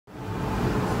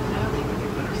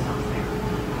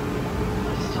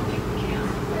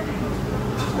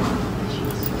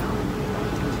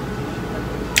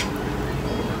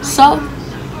So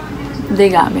they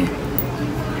got me.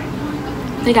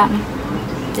 They got me.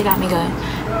 They got me good.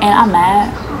 And I'm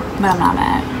mad, but I'm not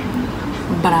mad.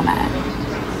 But I'm mad.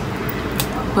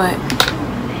 But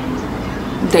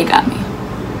they got me.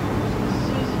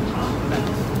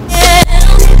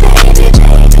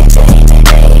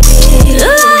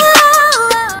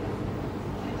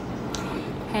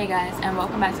 Hey guys, and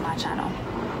welcome back to my channel.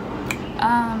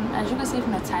 As you can see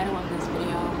from the title of this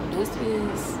video, this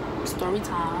is story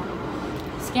time,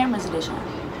 scammers edition.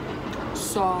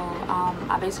 So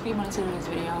I basically wanted to do this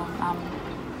video. I'm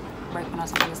working on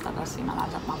some other stuff. I'll see my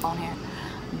laptop, my phone here,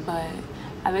 but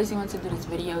I basically wanted to do this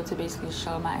video to basically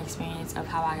show my experience of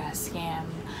how I got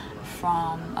scammed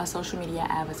from a social media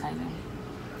advertising.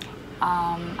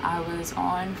 I was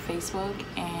on Facebook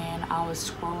and I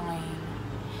was scrolling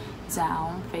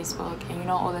down Facebook, and you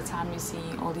know, all the time you see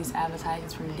all these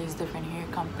advertisements from these different hair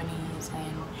companies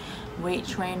and weight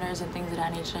trainers and things of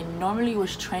that nature. Normally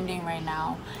what's trending right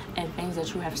now and things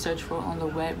that you have searched for on the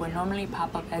web would normally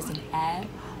pop up as an ad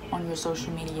on your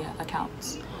social media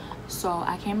accounts. So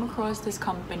I came across this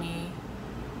company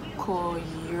called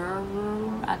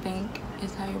Urur, I think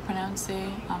is how you pronounce it.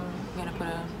 I'm gonna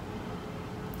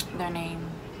put their name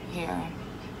here,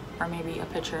 or maybe a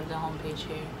picture of the homepage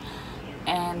here.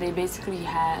 And they basically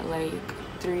had like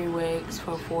 3 wigs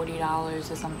for $40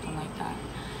 or something like that.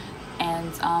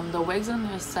 And the wigs on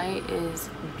their site is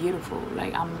beautiful.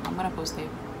 Like I'm gonna post it.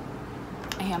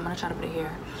 Hey, I'm gonna try to put it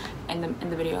here in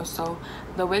the video. So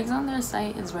the wigs on their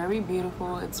site is very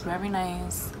beautiful. It's very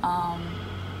nice,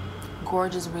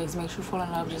 gorgeous wigs. Makes you fall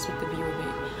in love just with the view of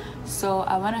it. So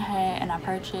I went ahead and I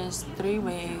purchased 3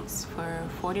 wigs for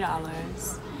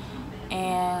 $40,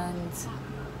 and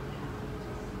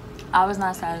I was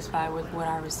not satisfied with what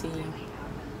I received.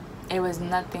 It was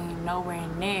nothing, nowhere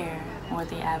near what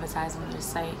they advertised on their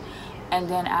site. And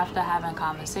then after having a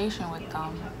conversation with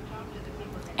them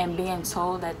and being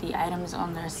told that the items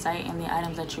on their site and the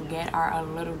items that you get are a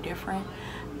little different,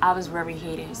 I was very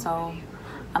heated. So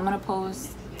I'm gonna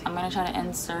try to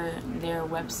insert their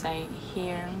website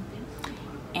here,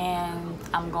 and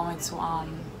I'm going to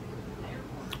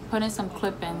put in some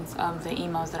clippings of the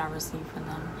emails that I received from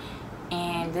them.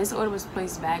 And this order was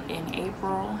placed back in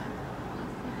April.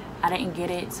 I didn't get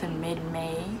it to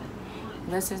mid-May.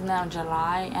 This is now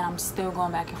July, and I'm still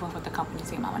going back and forth with the company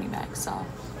to get my money back. So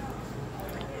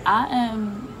I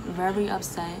am very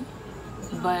upset,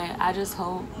 but I just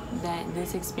hope that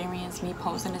this experience, me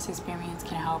posting this experience,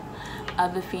 can help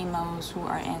other females who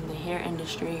are in the hair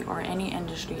industry or any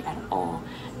industry at all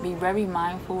be very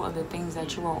mindful of the things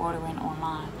that you are ordering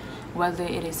online, whether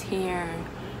it is hair,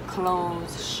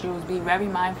 clothes, shoes. Be very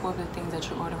mindful of the things that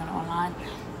you're ordering online.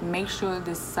 Make sure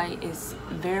this site is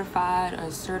verified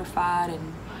or certified,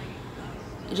 and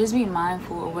just be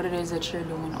mindful of what it is that you're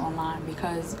doing online,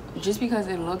 because just because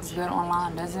it looks good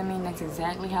online doesn't mean that's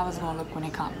exactly how it's going to look when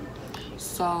it comes.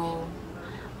 So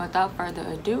without further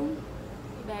ado,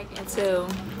 back into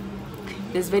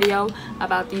this video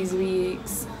about these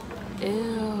wigs.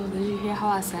 Ew, did you hear how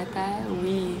I said that?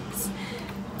 Wigs.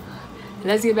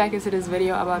 Let's get back into this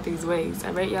video about these wigs.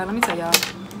 All right, y'all, let me tell y'all,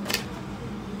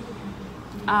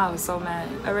 I was so mad.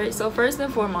 All right, so first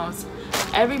and foremost,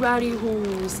 everybody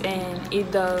who's in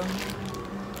either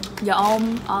your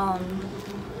own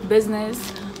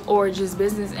business or just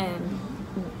business and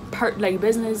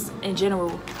business in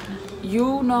general,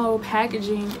 you know,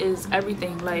 packaging is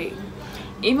everything. Like,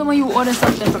 even when you order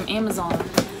something from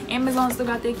Amazon still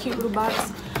got their cute little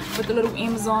box with the little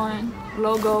Amazon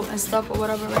logo and stuff or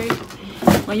whatever, right?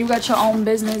 When you got your own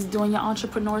business doing your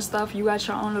entrepreneur stuff, you got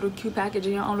your own little cute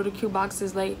packaging, your own little cute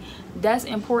boxes. Like, that's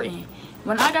important.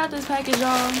 When I got this package,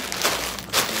 y'all,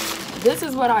 this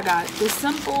is what I got. This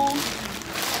simple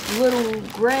little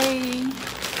gray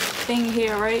thing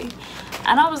here, right?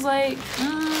 And I was like,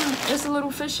 it's a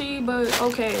little fishy, but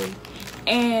okay.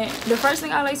 And the first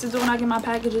thing I like to do when I get my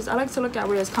packages, I like to look at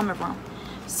where it's coming from.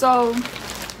 So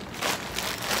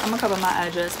I'm gonna cover my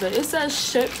address, but it says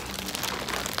ship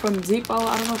from Depot.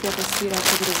 I don't know if y'all can see that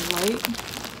because it is light,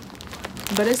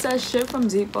 but it says ship from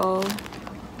Depot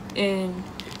in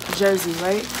Jersey,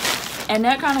 right? And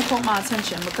that kind of caught my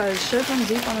attention, because ship from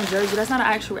Depot in Jersey, that's not an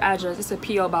actual address, it's a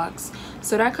PO box.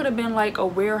 So that could have been like a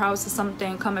warehouse or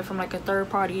something coming from like a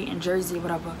third party in Jersey or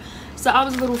whatever. So I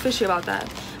was a little fishy about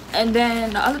that. And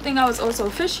then the other thing I was also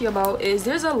fishy about is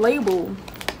there's a label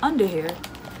under here,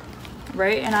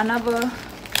 right? And I never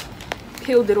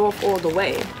peeled it off all the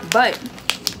way, but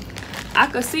I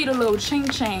could see the little ching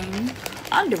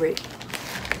under it,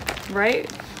 right?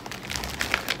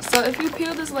 So if you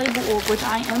peel this label off, which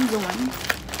I am doing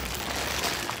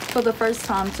for the first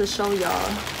time to show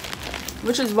y'all,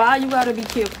 which is why you gotta be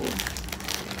careful,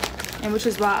 and which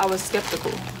is why I was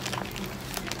skeptical.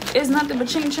 It's nothing but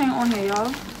ching chang on here,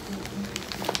 y'all.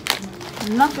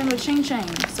 Nothing but ching chang.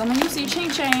 So when you see ching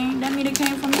chang, that means it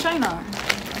came from China.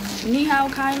 Ni hao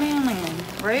kai man land,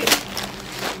 right?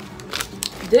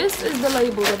 This is the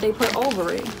label that they put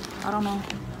over it. I don't know.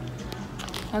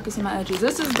 Y'all can see my edges.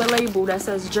 This is the label that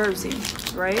says Jersey,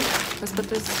 right? Let's put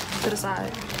this to the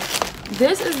side.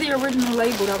 This is the original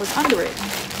label that was under it.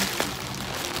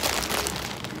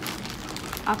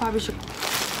 I probably should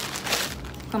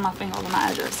put my finger over my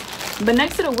address. But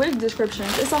next to the wig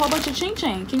descriptions, it's a whole bunch of ching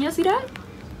chang. Can y'all see that?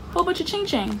 Whole bunch of ching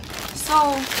chang.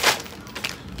 So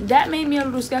that made me a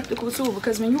little skeptical too,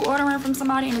 because when you ordering from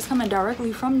somebody and it's coming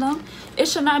directly from them, it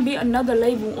should not be another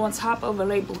label on top of a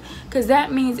label, because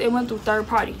that means it went through third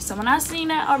party. So when I seen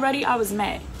that already, I was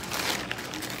mad,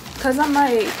 because I'm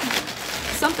like,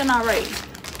 something not right.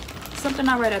 Something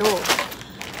not right at all.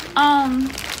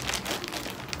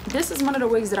 This is one of the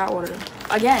wigs that I ordered.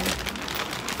 Again,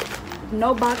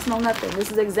 no box, no nothing.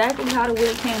 This is exactly how the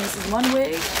wig came. This is one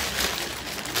wig.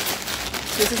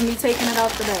 This is me taking it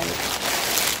out the bag.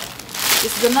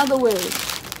 This is another wig.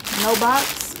 No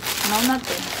box, no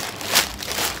nothing.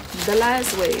 The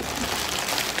last wig.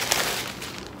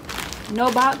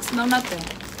 No box, no nothing.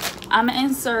 I'm gonna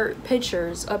insert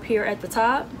pictures up here at the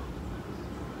top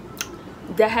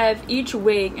that have each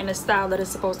wig in the style that it's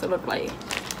supposed to look like.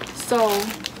 So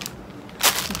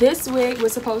this wig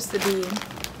was supposed to be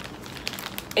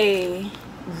a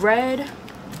red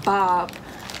bob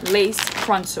lace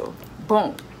frontal.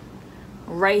 Boom.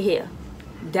 Right here.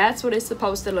 That's what it's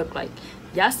supposed to look like.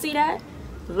 Y'all see that?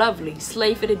 Lovely.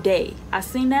 Slay for the day. I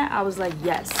seen that. I was like,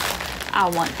 yes, I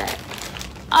want that.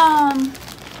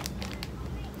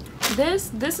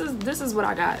 This is what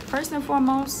I got. First and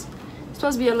foremost, it's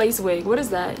supposed to be a lace wig. What is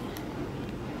that?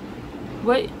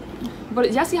 What?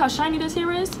 But y'all see how shiny this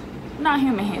hair is? Not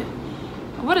human hair.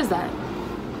 What is that?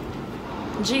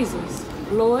 Jesus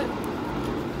Lord.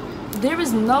 There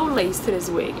is no lace to this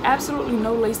wig. Absolutely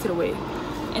no lace to the wig.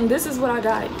 And this is what I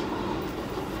got.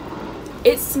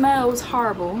 It smells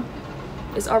horrible.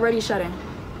 It's already shedding.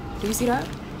 Do you see that?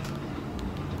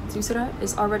 Do you see that?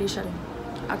 It's already shedding.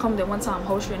 I combed it one time,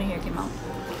 whole strand of hair came out.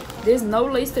 There's no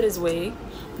lace to this wig.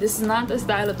 This is not the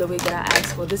style of the wig that I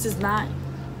asked for. This is not.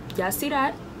 Y'all see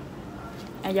that?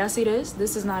 And y'all see this?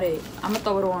 This is not it. I'm gonna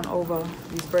throw it on over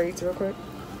these braids real quick.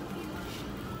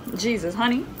 Jesus,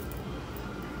 honey.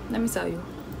 Let me tell you.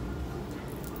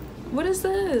 What is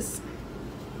this?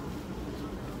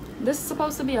 This is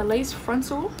supposed to be a lace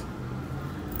frontal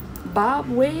bob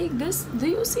wig. This, do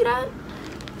you see that?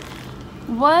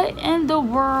 What in the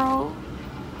world?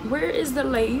 Where is the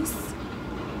lace?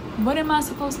 What am I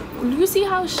supposed to? Do you see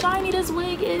how shiny this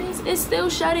wig is? It's still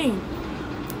shedding.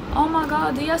 Oh my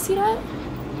god, do y'all see that?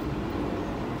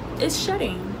 It's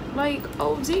shedding like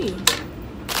OD.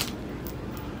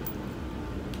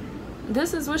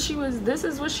 This is what she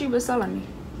was selling me.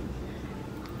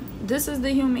 This is the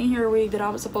human hair wig that I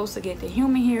was supposed to get. The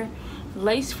human hair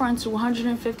lace frontal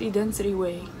 150 density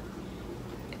wig.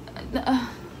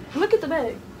 Look at the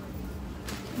bag.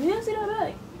 Do you see that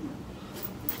bag?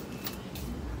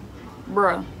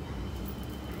 Bruh.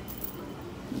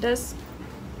 That's...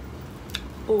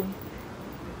 Oh.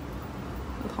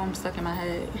 The poem stuck in my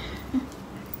head.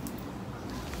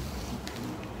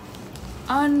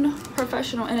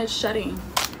 Unprofessional, and it's shedding.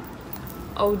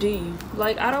 OD.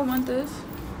 Like, I don't want this.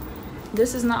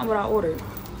 This is not what I ordered.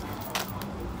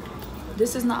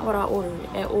 This is not what I ordered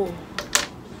at all.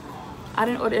 I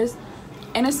didn't order this.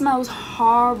 And it smells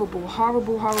horrible,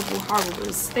 horrible, horrible, horrible.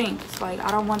 It stinks. Like,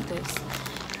 I don't want this.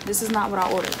 This is not what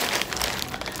I ordered.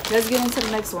 Let's get into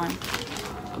the next one.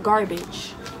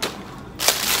 Garbage.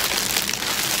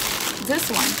 This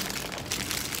one.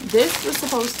 This was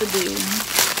supposed to be,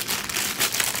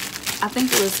 I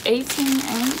think it was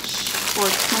 18-inch or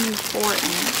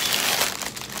 24-inch.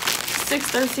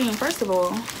 613. First of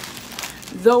all,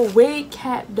 the wig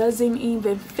cap doesn't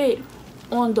even fit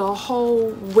on the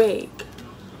whole wig.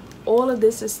 All of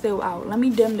this is still out. Let me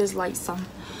dim this light some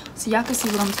so y'all can see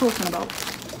what I'm talking about.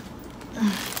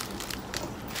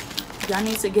 Y'all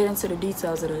need to get into the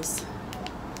details of this.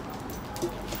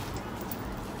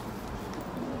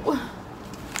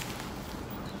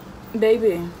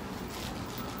 Baby.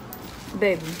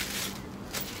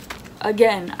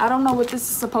 Again, I don't know what this is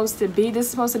supposed to be. This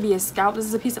is supposed to be a scalp. This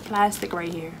is a piece of plastic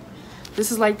right here.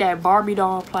 This is like that Barbie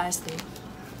doll plastic.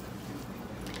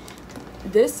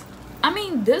 This, I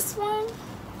mean, this one,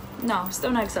 no,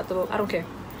 still not acceptable. I don't care.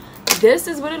 This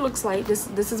is what it looks like. This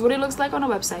is what it looks like on the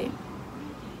website.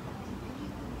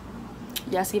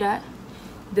 Y'all see that?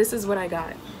 This is what I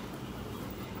got.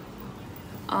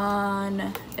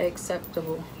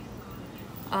 Unacceptable.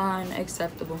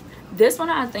 Unacceptable. This one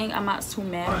I think I'm not too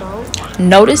mad about.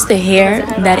 Notice the hair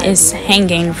that is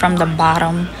hanging from the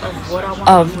bottom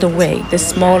of the wig, the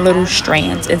small little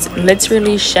strands. It's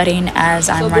literally shedding as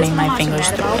I'm running my fingers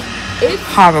through it. It's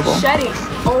horrible. Shedding.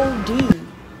 OD.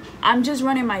 I'm just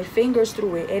running my fingers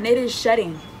through it and it is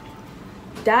shedding.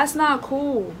 That's not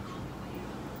cool.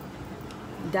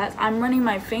 I'm running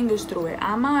my fingers through it.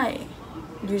 I'm not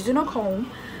using a comb.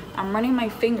 I'm running my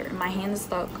finger. My hand is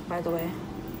stuck, by the way.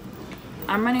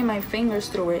 I'm running my fingers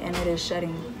through it and it is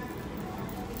shedding.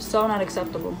 So not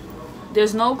acceptable.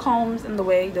 There's no combs in the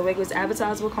wig. The wig was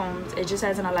advertised with combs. It just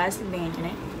has an elastic band in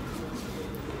it.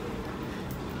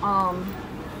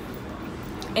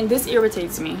 And this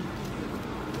irritates me.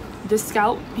 This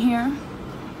scalp here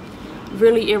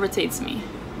really irritates me.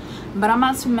 But I'm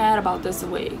not too mad about this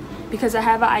wig because I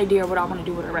have an idea of what I want to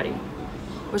do with it already,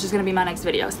 which is going to be my next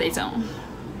video. Stay tuned.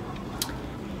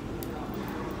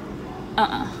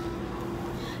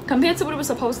 Compared to what it was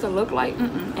supposed to look like,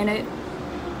 and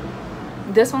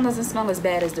this one doesn't smell as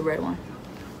bad as the red one.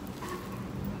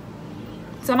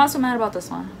 So I'm not so mad about this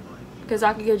one because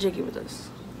I could get jiggy with this.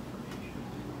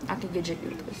 I could get jiggy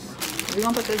with this. We're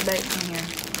gonna put this back in here.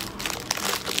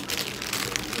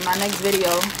 My next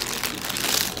video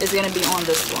is gonna be on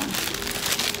this one.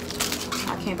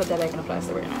 I can't put that back in the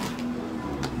plastic right now.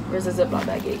 Where's the Ziploc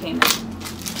bag it came in?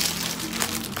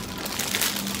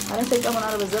 I didn't take that one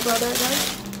out of the Ziploc bag,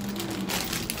 guys.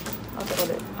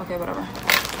 Okay, whatever.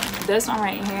 This one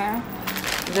right here,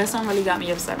 this one really got me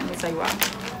upset. Let me tell you why.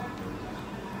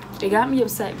 It got me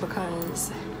upset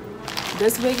because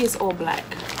this wig is all black,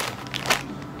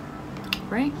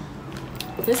 right?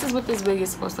 This is what this wig is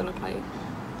supposed to look like.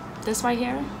 This right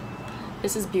here,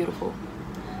 this is beautiful.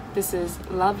 This is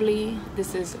lovely.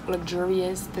 This is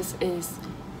luxurious. This is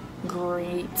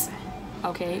great.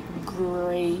 Okay,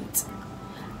 great.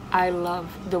 I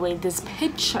love the way this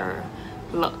picture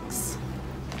looks.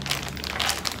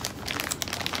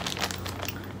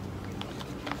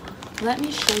 Let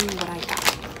me show you what I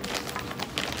got.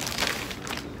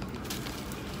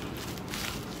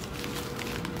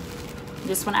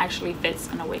 This one actually fits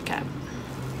in a wig cap.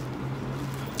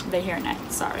 The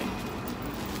hairnet, sorry.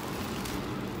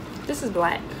 This is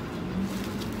black.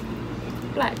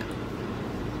 Black.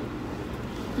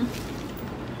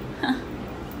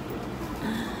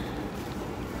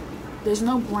 There's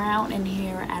no brown in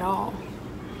here at all.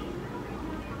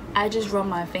 I just run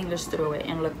my fingers through it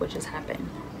and look what just happened.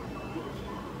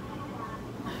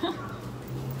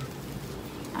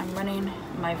 I'm running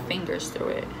my fingers through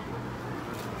it.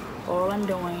 All I'm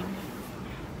doing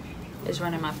is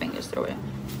running my fingers through it.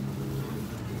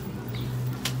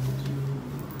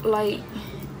 Like,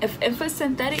 if it's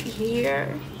synthetic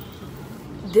hair,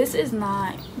 this is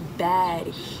not bad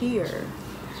here.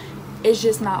 It's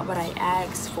just not what I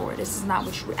asked for. This is not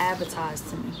what you advertised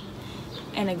to me.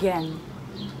 And again,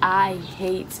 I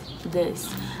hate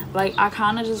this. Like, I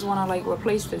kind of just want to like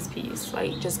replace this piece.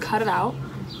 Like, just cut it out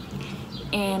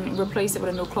and replace it with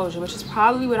a new closure, which is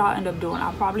probably what I'll end up doing.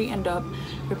 I'll probably end up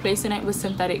replacing it with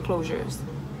synthetic closures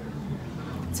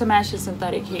to match the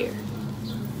synthetic hair.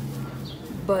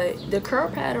 But the curl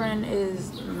pattern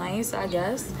is nice, I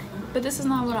guess, but this is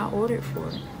not what I ordered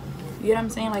for. You know what I'm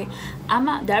saying? Like, I'm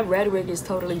not, that red wig is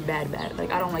totally bad.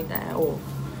 Like, I don't like that at all.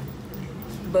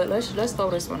 But let's throw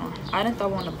this one on. I didn't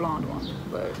throw on the blonde one,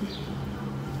 but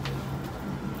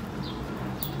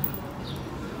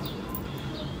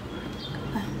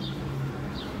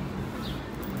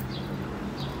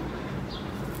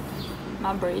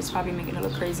my braids probably making it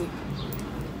look crazy.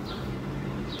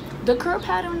 The curl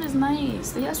pattern is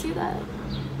nice. Do y'all see that?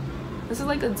 This is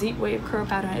like a deep wave curl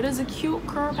pattern. It is a cute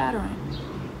curl pattern.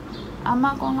 I'm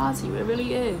not gonna lie to you, it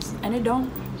really is. And it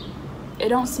don't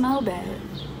smell bad.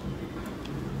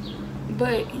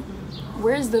 But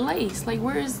where's the lace? Like,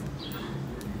 where's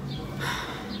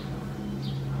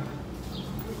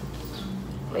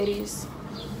ladies?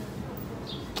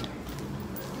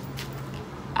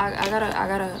 I gotta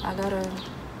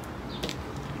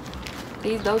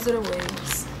those are the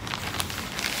wigs.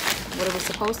 What it was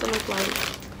supposed to look like,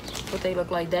 what they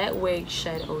look like. That wig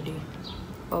shed OD.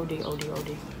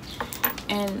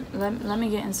 And let me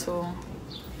get into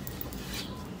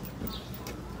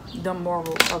the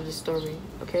moral of the story,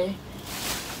 okay?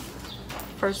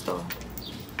 First off,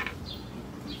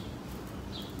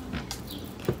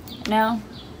 now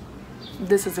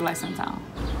this is a lesson time.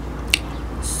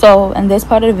 So in this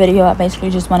part of the video, I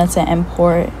basically just wanted to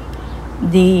import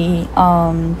the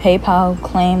PayPal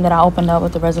claim that I opened up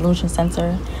with the Resolution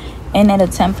Center in an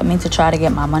attempt for me to try to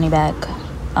get my money back.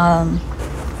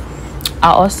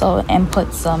 I also input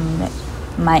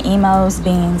my emails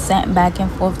being sent back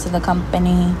and forth to the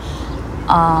company,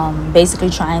 basically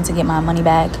trying to get my money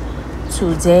back.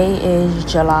 Today is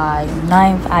July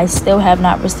 9th. I still have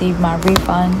not received my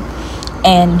refund.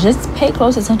 And just pay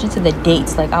close attention to the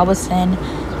dates. Like, I would send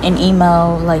an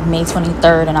email like May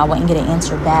 23rd and I wouldn't get an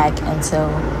answer back until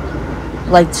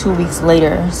like 2 weeks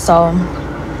later. So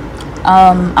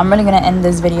I'm really gonna end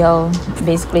this video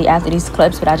basically after these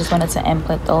clips, but I just wanted to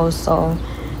input those. So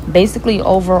basically,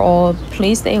 overall,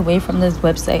 please stay away from this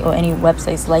website or any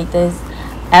websites like this.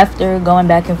 After going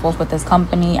back and forth with this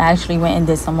company, I actually went and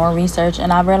did some more research,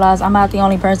 and I realized I'm not the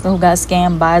only person who got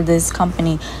scammed by this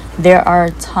company. There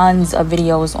are tons of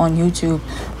videos on YouTube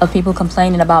of people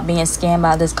complaining about being scammed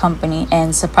by this company,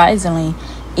 and surprisingly,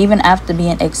 even after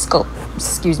being exposed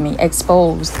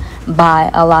by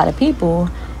a lot of people,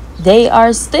 they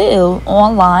are still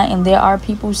online and there are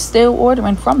people still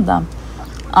ordering from them.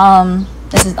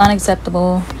 This is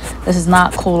unacceptable. This is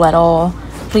not cool at all.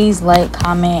 Please like,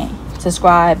 comment,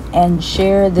 subscribe, and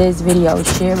share this video.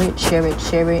 Share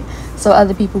it so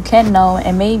other people can know,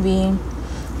 and maybe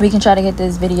we can try to get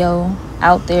this video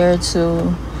out there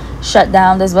to shut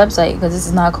down this website, because this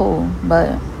is not cool.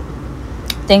 But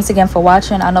thanks again for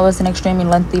watching. I know it's an extremely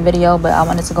lengthy video, but I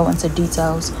wanted to go into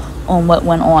details on what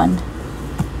went on.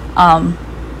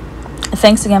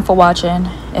 Thanks again for watching.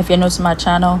 If you're new to my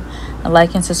channel,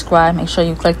 like and subscribe. Make sure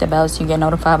you click the bell so you get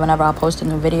notified whenever I post a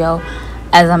new video.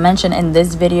 As I mentioned in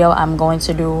this video, I'm going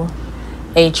to do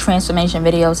a transformation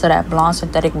video to that blonde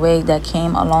synthetic wig that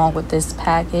came along with this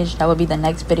package. That would be the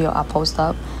next video I post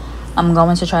up. I'm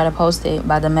going to try to post it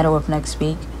by the middle of next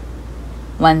week.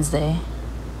 Wednesday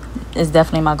is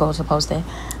definitely my goal to post it.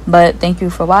 But thank you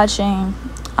for watching.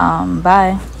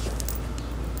 Bye.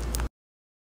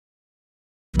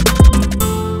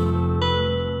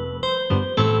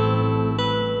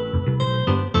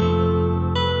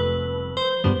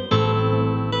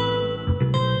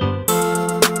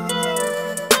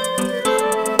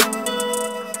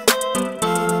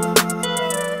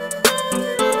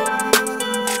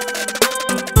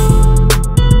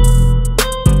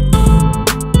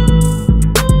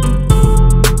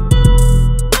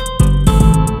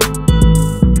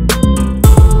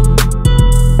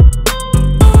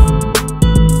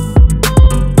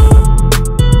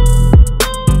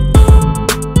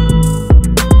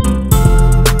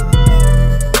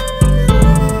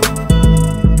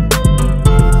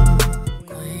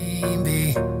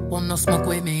 No smoke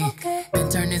with me. Okay. Been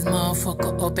turn this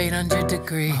motherfucker up 800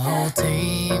 degrees. Whole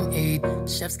team eat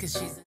chefs 'cause she's